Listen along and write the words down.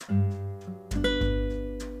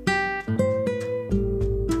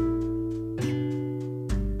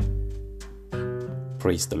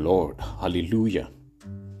Praise the Lord. Hallelujah.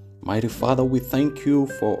 Mighty Father, we thank you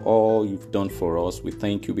for all you've done for us. We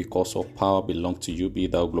thank you because all power belongs to you. Be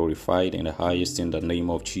thou glorified in the highest in the name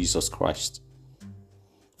of Jesus Christ.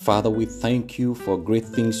 Father, we thank you for great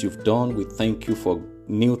things you've done. We thank you for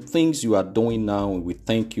new things you are doing now. We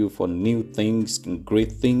thank you for new things and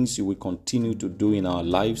great things you will continue to do in our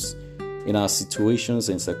lives, in our situations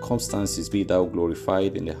and circumstances. Be thou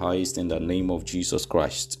glorified in the highest in the name of Jesus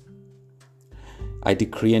Christ. I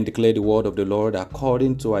decree and declare the word of the Lord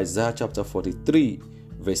according to Isaiah chapter 43,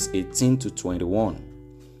 verse 18 to 21.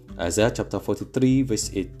 Isaiah chapter 43,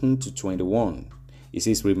 verse 18 to 21. It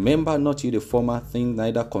says, "Remember not ye the former things,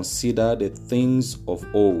 neither consider the things of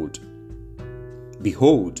old.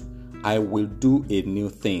 Behold, I will do a new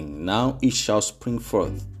thing. Now it shall spring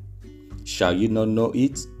forth. Shall ye not know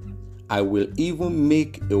it? I will even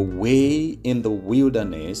make a way in the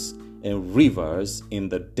wilderness and rivers in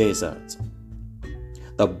the desert.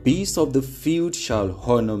 The beasts of the field shall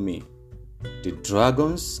honor me, the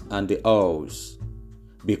dragons and the owls,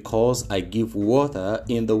 because I give water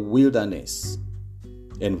in the wilderness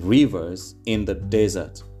and rivers in the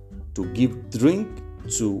desert, to give drink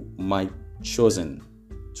to my chosen."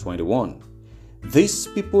 21. "These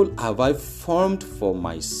people have I formed for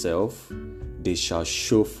myself, they shall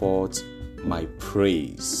show forth my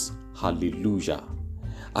praise." Hallelujah.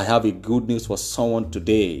 I have a good news for someone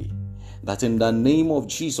today, that in the name of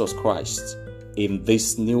Jesus Christ, in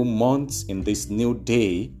this new month, in this new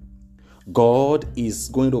day, God is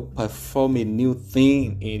going to perform a new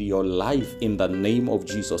thing in your life in the name of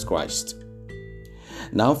Jesus Christ.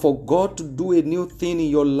 Now, for God to do a new thing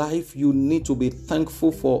in your life, you need to be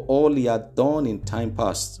thankful for all He had done in time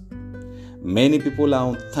past. Many people are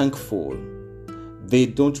unthankful. They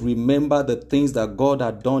don't remember the things that God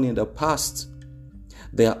had done in the past.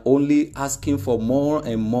 They are only asking for more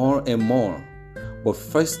and more and more. But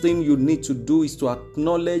first thing you need to do is to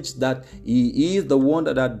acknowledge that He is the one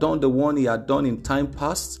that had done the one He had done in time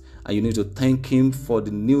past, and you need to thank Him for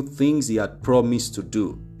the new things He had promised to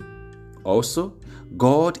do. Also,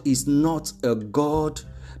 God is not a God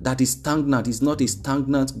that is stagnant. He's not a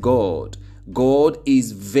stagnant God. God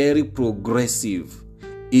is very progressive.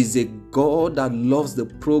 He's a God that loves the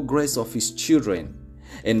progress of His children.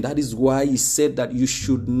 And that is why He said that you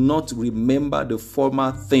should not remember the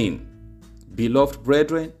former thing. Beloved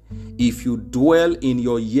brethren, if you dwell in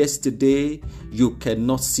your yesterday, you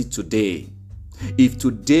cannot see today. If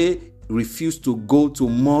today refuse to go,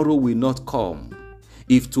 tomorrow will not come.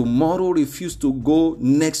 If tomorrow refuse to go,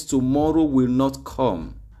 next tomorrow will not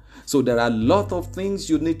come. So there are a lot of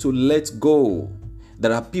things you need to let go.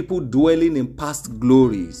 There are people dwelling in past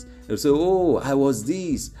glories. They say, "Oh, I was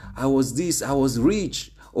this, I was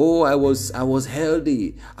rich. Oh, I was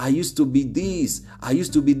healthy. I used to be this. I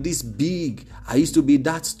used to be this big. I used to be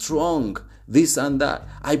that strong. This and that."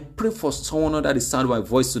 I pray for someone under the sound of my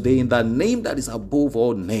voice today in the name that is above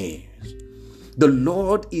all names. The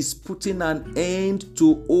Lord is putting an end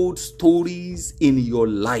to old stories in your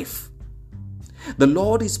life. The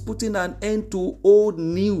Lord is putting an end to old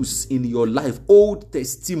news in your life, old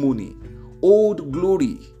testimony, old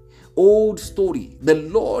glory, old story. The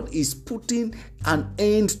Lord is putting an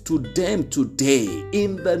end to them today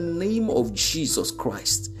in the name of Jesus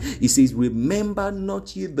Christ. He says, "Remember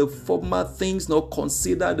not ye the former things, nor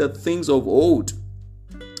consider the things of old."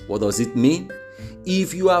 What does it mean?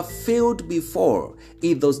 If you have failed before,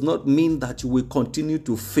 it does not mean that you will continue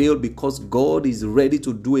to fail, because God is ready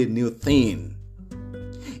to do a new thing.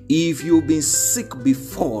 If you've been sick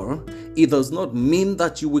before, it does not mean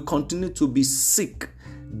that you will continue to be sick.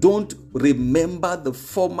 Don't remember the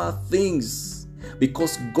former things,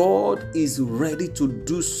 because God is ready to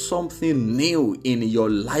do something new in your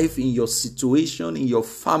life, in your situation, in your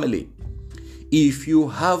family. If you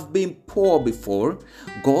have been poor before,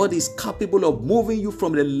 God is capable of moving you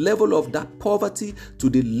from the level of that poverty to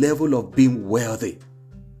the level of being wealthy.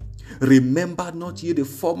 "Remember not ye the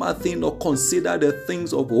former thing, or consider the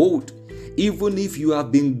things of old." Even if you have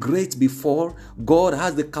been great before, God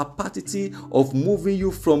has the capacity of moving you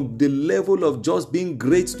from the level of just being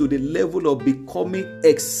great to the level of becoming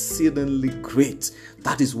exceedingly great.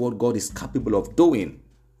 That is what God is capable of doing.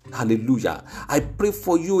 Hallelujah. I pray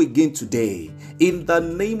for you again today in the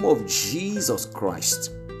name of Jesus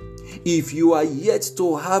Christ. If you are yet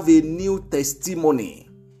to have a new testimony,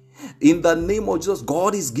 in the name of Jesus,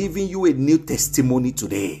 God is giving you a new testimony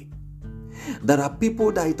today. There are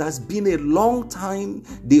people that it has been a long time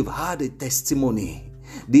they've had a testimony.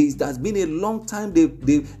 It has been a long time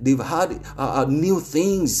they've had new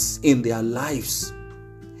things in their lives.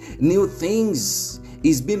 New things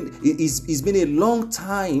It's been a long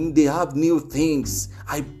time they have new things.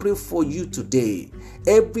 I pray for you today.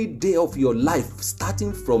 Every day of your life,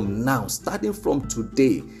 starting from now, starting from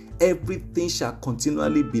today, everything shall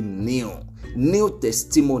continually be new. New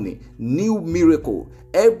testimony, new miracle.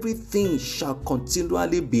 Everything shall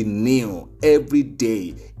continually be new every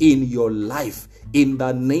day in your life in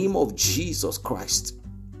the name of Jesus Christ.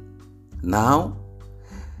 Now,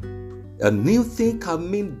 a new thing can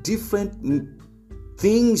mean different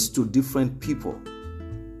things to different people.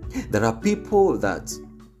 There are people that,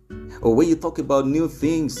 when you talk about new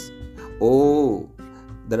things,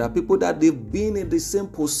 there are people that they've been in the same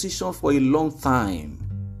position for a long time.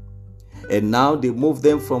 And now they move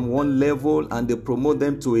them from one level and they promote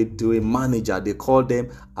them to a manager. They call them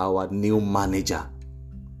our new manager,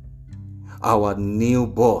 our new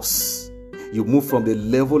boss. You move from the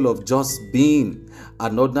level of just being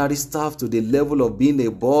an ordinary staff to the level of being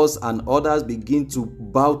a boss, and others begin to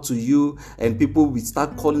bow to you, and people will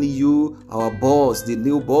start calling you our boss, the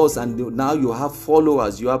new boss, and now you have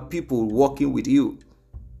followers, you have people working with you.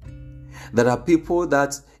 There are people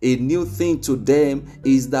that a new thing to them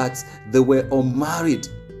is that they were unmarried.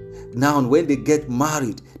 Now, when they get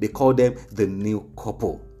married, they call them the new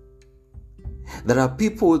couple. There are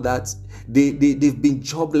people that they've been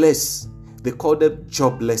jobless. They call them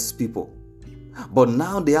jobless people. But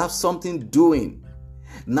now they have something doing.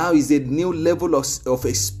 Now is a new level of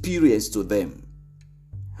experience to them.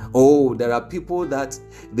 There are people that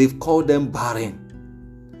they've called them barren.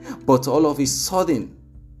 But all of a sudden,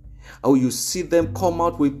 you see them come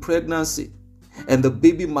out with pregnancy and the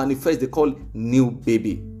baby manifests. They call new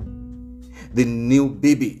baby. The new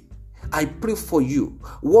baby. I pray for you,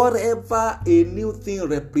 whatever a new thing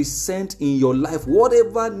represents in your life,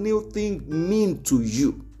 whatever new thing means to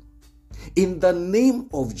you, in the name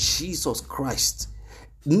of Jesus Christ,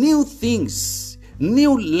 new things,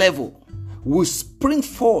 new level will spring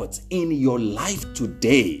forth in your life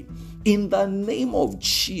today, in the name of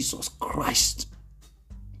Jesus Christ.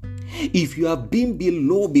 If you have been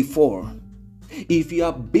below before, if you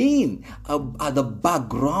have been at the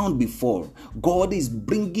background before, God is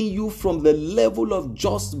bringing you from the level of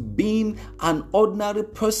just being an ordinary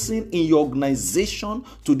person in your organization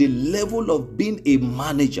to the level of being a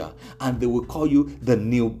manager, and they will call you the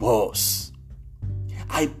new boss.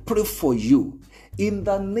 I pray for you in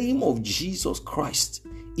the name of Jesus Christ.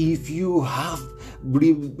 If you have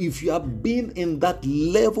been in that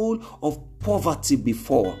level of poverty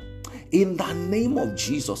before, in the name of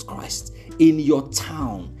Jesus Christ, in your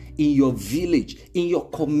town, in your village, in your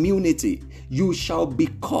community, you shall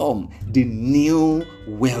become the new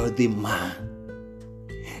wealthy man.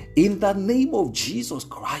 In the name of Jesus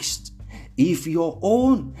Christ, if your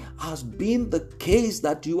own has been the case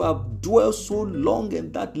that you have dwelt so long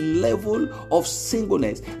in that level of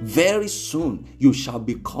singleness, very soon you shall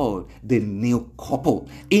be called the new couple.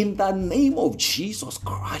 In the name of Jesus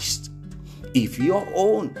Christ. If your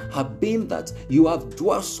own have been that you have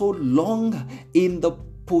dwelt so long in the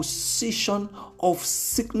position of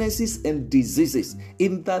sicknesses and diseases,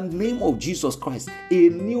 in the name of Jesus Christ, a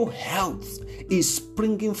new health is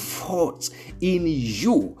springing forth in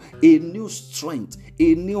you, a new strength,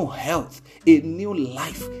 a new health, a new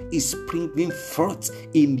life is springing forth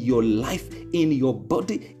in your life, in your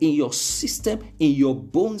body, in your system, in your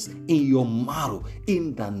bones, in your marrow,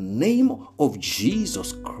 in the name of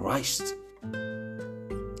Jesus Christ.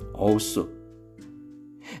 Also,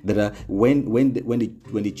 that when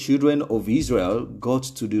the children of Israel got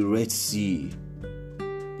to the Red Sea,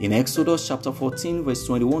 in Exodus chapter 14, verse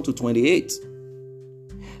 21 to 28,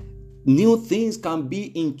 new things can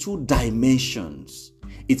be in two dimensions.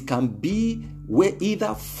 It can be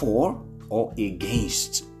either for or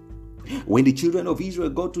against. When the children of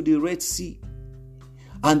Israel got to the Red Sea,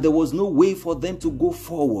 and there was no way for them to go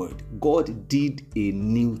forward, God did a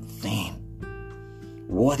new thing.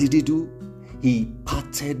 What did he do? He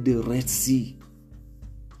parted the Red Sea.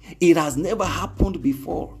 It has never happened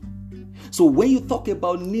before. So when you talk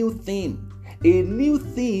about new thing, a new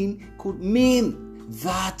thing could mean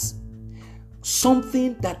that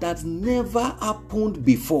something that has never happened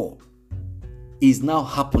before is now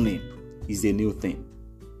happening, is a new thing.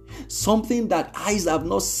 Something that eyes have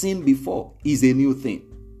not seen before is a new thing.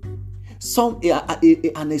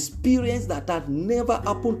 An experience that had never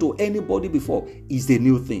happened to anybody before is a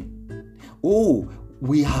new thing.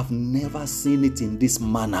 We have never seen it in this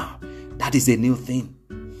manner. That is a new thing.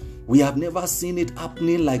 We have never seen it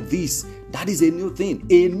happening like this. That is a new thing.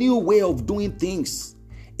 A new way of doing things.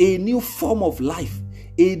 A new form of life.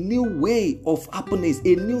 a new way of happiness,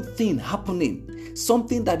 a new thing happening,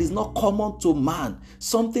 something that is not common to man,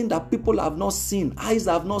 something that people have not seen, eyes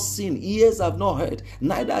have not seen, ears have not heard,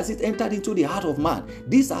 neither has it entered into the heart of man.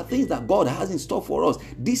 These are things that God has in store for us.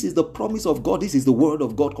 This is the promise of God. This is the word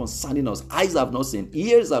of God concerning us. Eyes have not seen,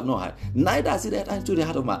 ears have not heard, neither has it entered into the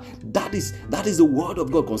heart of man. That is the word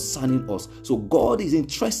of God concerning us. So God is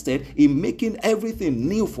interested in making everything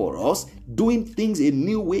new for us, doing things a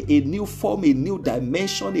new way, a new form, a new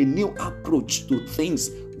dimension, a new approach to things.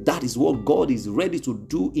 That is what God is ready to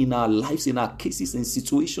do in our lives, in our cases, in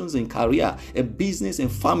situations, in career, in business, in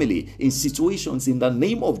family, in situations, in the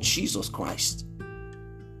name of Jesus Christ.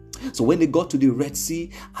 So when they got to the Red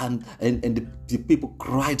Sea and the people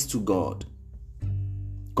cried to God,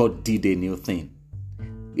 God did a new thing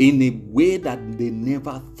in a way that they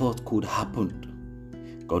never thought could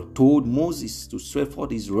happen. God told Moses to stretch forth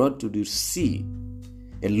his rod to the sea,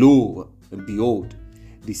 and lo and behold,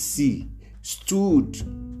 the sea stood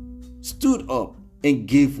up and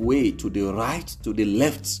gave way to the right, to the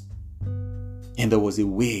left, and there was a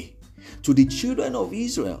way. To the children of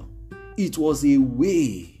Israel, it was a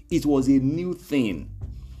way, it was a new thing,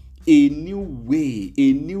 a new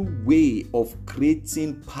way of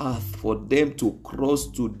creating path for them to cross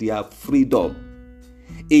to their freedom.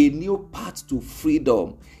 A new path to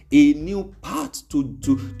freedom, a new path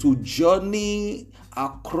to journey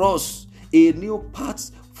across, a new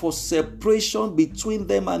path for separation between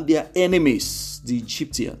them and their enemies, the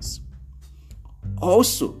Egyptians.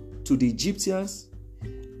 Also, to the Egyptians,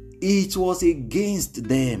 it was against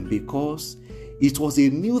them because it was a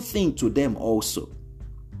new thing to them also.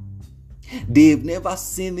 They've never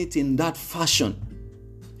seen it in that fashion,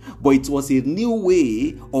 but it was a new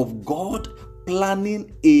way of God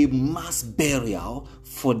planning a mass burial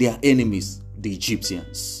for their enemies, the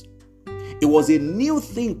Egyptians. It was a new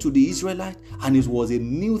thing to the Israelites, and it was a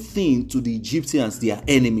new thing to the Egyptians, their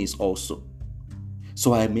enemies also.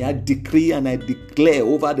 So I decree and I declare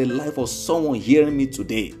over the life of someone hearing me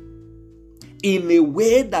today, in a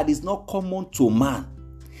way that is not common to man,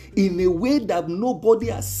 in a way that nobody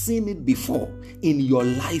has seen it before, in your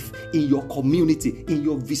life, in your community, in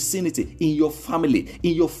your vicinity, in your family,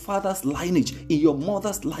 in your father's lineage, in your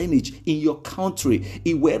mother's lineage, in your country,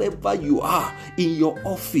 in wherever you are, in your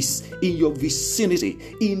office, in your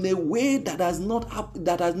vicinity, in a way that has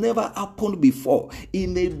never happened before,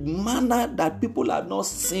 in a manner that people have not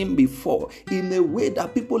seen before, in a way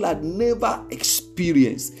that people had never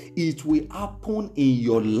experienced. It will happen in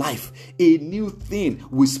your life. A new thing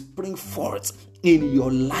will spring forth in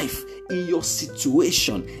your life, in your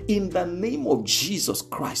situation, in the name of Jesus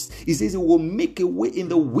Christ. He says he will make a way in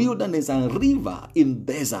the wilderness and river in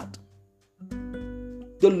desert.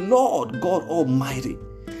 The Lord God Almighty,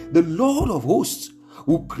 the Lord of hosts,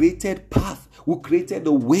 who created path, who created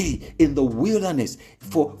the way in the wilderness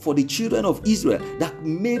for the children of Israel, that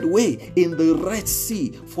made way in the Red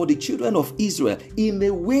Sea for the children of Israel in a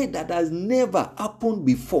way that has never happened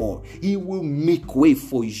before. He will make way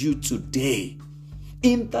for you today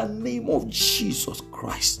in the name of Jesus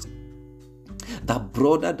Christ. That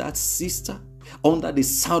brother, that sister, under the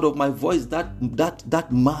sound of my voice, that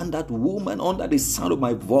man, that woman, under the sound of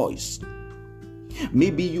my voice.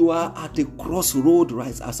 Maybe you are at the crossroad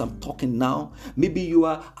right as I'm talking now. Maybe you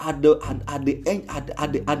are at the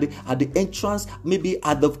entrance. Maybe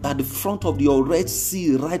at the front of your Red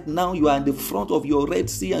Sea right now. You are in the front of your Red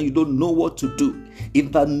Sea and you don't know what to do.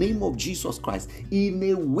 In the name of Jesus Christ, in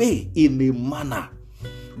a way, in a manner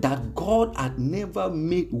that God had never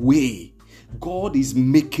made way, God is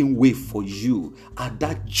making way for you at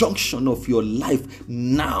that junction of your life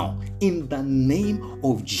now, in the name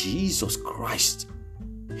of Jesus Christ.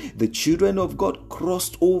 The children of God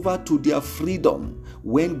crossed over to their freedom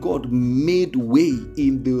when God made way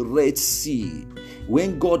in the Red Sea.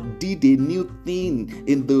 When God did a new thing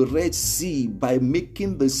in the Red Sea by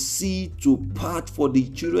making the sea to part for the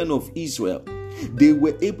children of Israel, they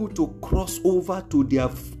were able to cross over to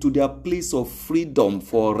their place of freedom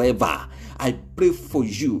forever. I pray for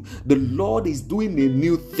you. The Lord is doing a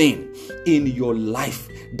new thing in your life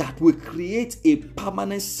that will create a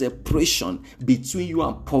permanent separation between you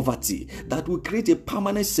and poverty, that will create a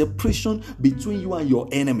permanent separation between you and your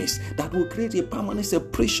enemies, that will create a permanent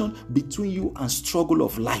separation between you and struggle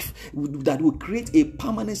of life, that will create a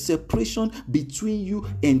permanent separation between you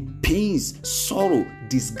and pains, sorrow,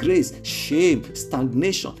 disgrace, shame,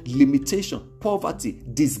 stagnation, limitation, poverty,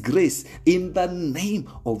 disgrace, in the name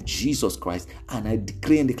of Jesus Christ. And I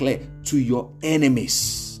decree and declare to your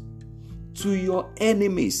enemies,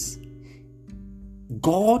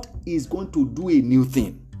 God is going to do a new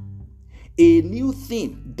thing. A new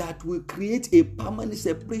thing that will create a permanent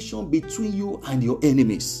separation between you and your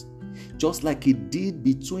enemies. Just like it did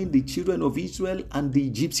between the children of Israel and the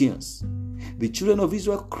Egyptians. The children of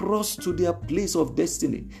Israel crossed to their place of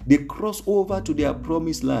destiny. They crossed over to their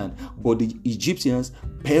promised land. But the Egyptians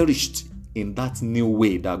perished in that new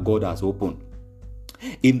way that God has opened.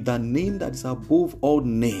 In the name that is above all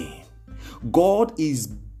name, God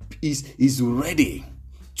is ready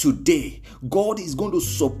today. God is going to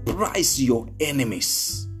surprise your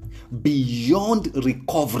enemies beyond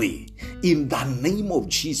recovery in the name of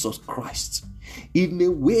Jesus Christ. In a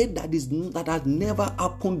way that has never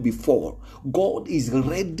happened before. God is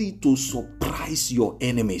ready to surprise your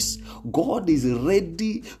enemies. God is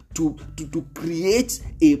ready to create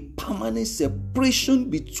a permanent separation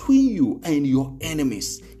between you and your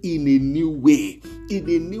enemies in a new way, in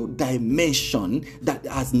a new dimension that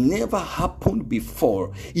has never happened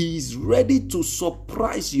before. He is ready to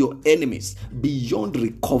surprise your enemies beyond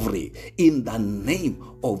recovery in the name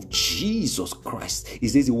of Jesus Christ. He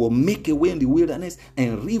says he will make a way in the wilderness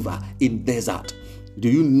and river in desert. Do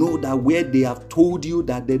you know that where they have told you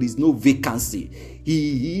that there is no vacancy,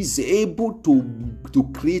 He is able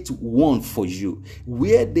to create one for you?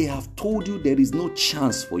 Where they have told you there is no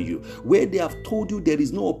chance for you, where they have told you there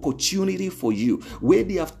is no opportunity for you, where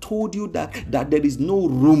they have told you that there is no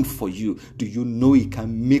room for you, do you know He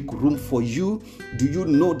can make room for you? Do you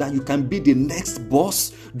know that you can be the next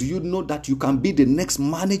boss? Do you know that you can be the next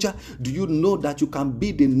manager? Do you know that you can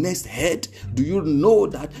be the next head? Do you know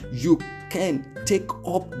that you can take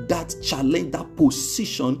up that challenge, that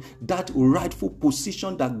position, that rightful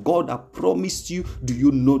position that God has promised you? Do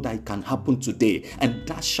you know that it can happen today? And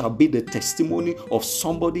that shall be the testimony of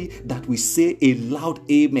somebody that will say a loud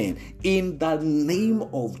amen. In the name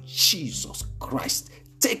of Jesus Christ,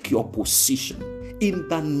 take your position. In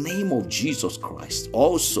the name of Jesus Christ.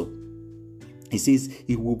 Also, He says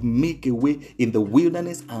He will make a way in the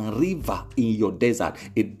wilderness and river in your desert.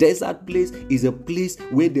 A desert place is a place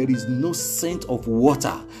where there is no scent of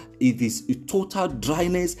water. It is a total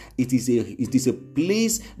dryness. It is a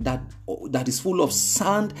place that is full of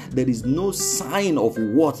sand. There is no sign of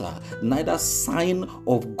water, neither sign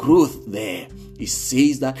of growth there. He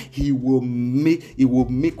says that He will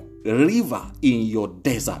make river in your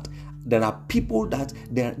desert. There are people that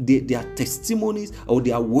their testimonies or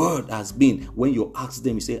their word has been, when you ask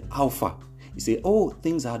them, you say, Alpha. You say, oh,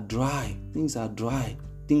 things are dry. Things are dry.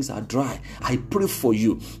 Things are dry. I pray for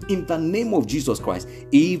you in the name of Jesus Christ.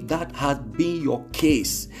 If that has been your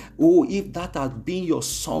case, if that has been your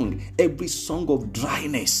song, every song of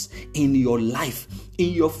dryness in your life,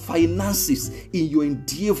 in your finances, in your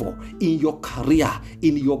endeavor, in your career,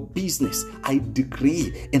 in your business, I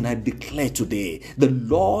decree and I declare today, the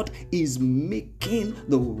Lord is making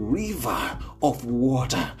the river of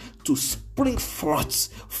water to spring forth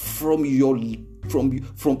from your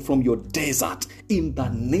desert in the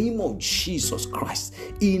name of Jesus Christ.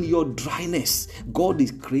 In your dryness, God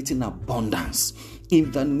is creating abundance. In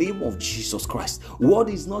the name of Jesus Christ, what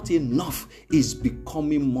is not enough is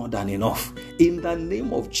becoming more than enough. In the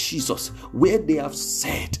name of Jesus, where they have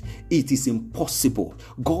said it is impossible,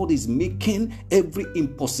 God is making every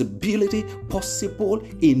impossibility possible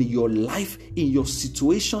in your life, in your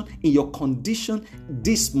situation, in your condition,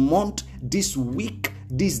 this month, this week,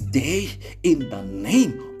 this day, in the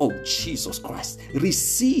name of Jesus Christ.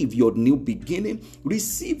 Receive your new beginning,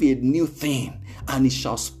 receive a new thing, and it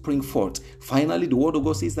shall spring forth. Finally, the word of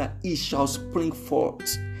God says that it shall spring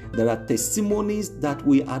forth. There are testimonies that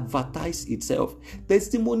will advertise itself.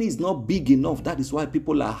 Testimony is not big enough. That is why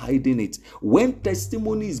people are hiding it. When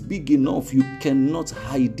testimony is big enough, you cannot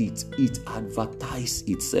hide it. It advertises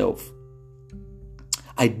itself.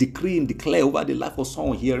 I decree and declare over the life of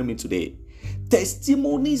someone hearing me today,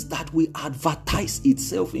 testimonies that will advertise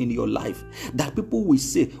itself in your life, that people will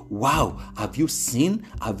say, wow, have you seen?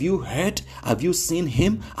 Have you heard? Have you seen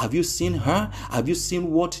him? Have you seen her? Have you seen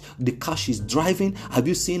what the car she's driving? Have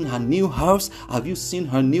you seen her new house? Have you seen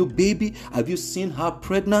her new baby? Have you seen her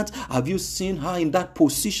pregnant? Have you seen her in that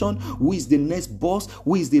position? Who is the next boss?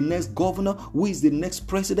 Who is the next governor? Who is the next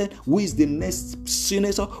president? Who is the next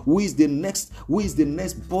senator? Who is the next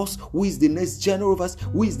boss? Who is the next general?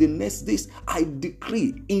 Who is the next this? I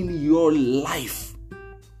decree in your life,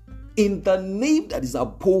 in the name that is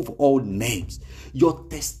above all names, your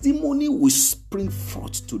testimony will spring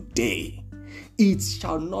forth today. It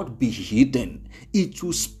shall not be hidden. It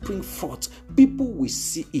will spring forth. People will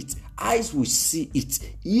see it. Eyes will see it.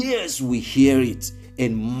 Ears will hear it.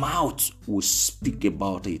 And mouth will speak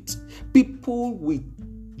about it. People will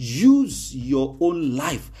use your own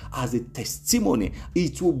life as a testimony.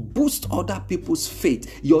 It will boost other people's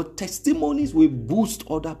faith. Your testimonies will boost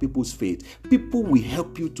other people's faith. People will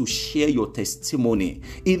help you to share your testimony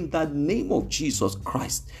in the name of Jesus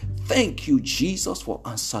Christ. Thank you, Jesus, for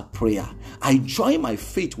answered prayer. I join my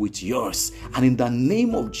faith with yours, and in the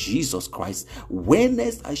name of Jesus Christ, when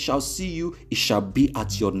next I shall see you, it shall be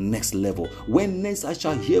at your next level. When next I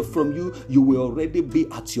shall hear from you, you will already be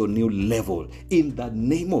at your new level. In the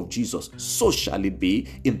name of Jesus, so shall it be.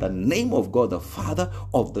 In the name of God the Father,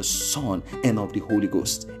 of the Son, and of the Holy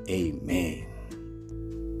Ghost. Amen.